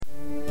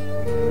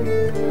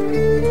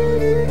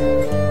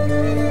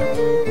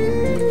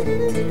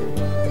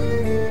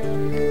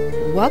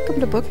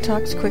Welcome to Book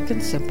Talks Quick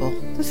and Simple.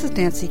 This is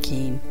Nancy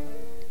Keene.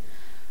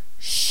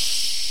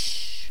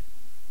 Shh.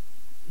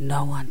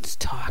 No one's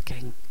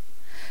talking.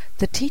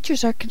 The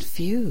teachers are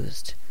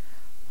confused.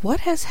 What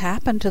has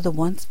happened to the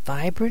once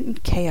vibrant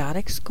and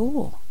chaotic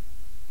school?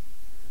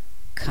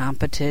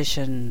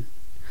 Competition.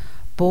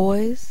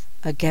 Boys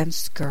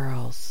against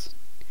girls.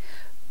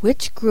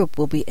 Which group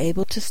will be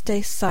able to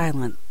stay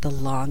silent the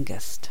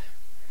longest?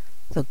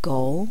 The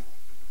goal?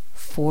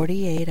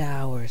 48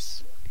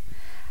 hours.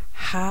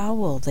 How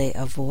will they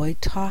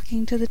avoid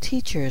talking to the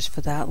teachers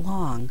for that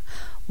long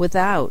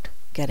without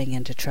getting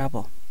into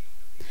trouble?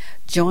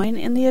 Join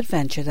in the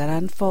adventure that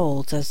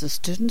unfolds as the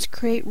students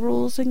create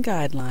rules and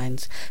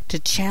guidelines to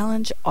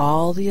challenge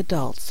all the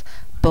adults,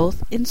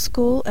 both in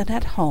school and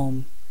at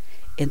home,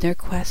 in their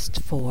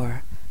quest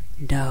for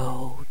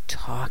no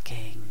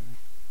talking.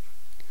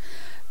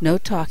 No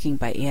Talking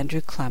by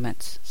Andrew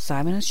Clements,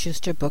 Simon &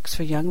 Schuster Books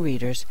for Young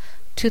Readers,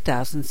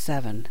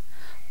 2007.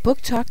 Book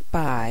Talk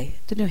by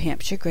the New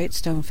Hampshire Great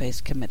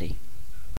Stoneface Committee.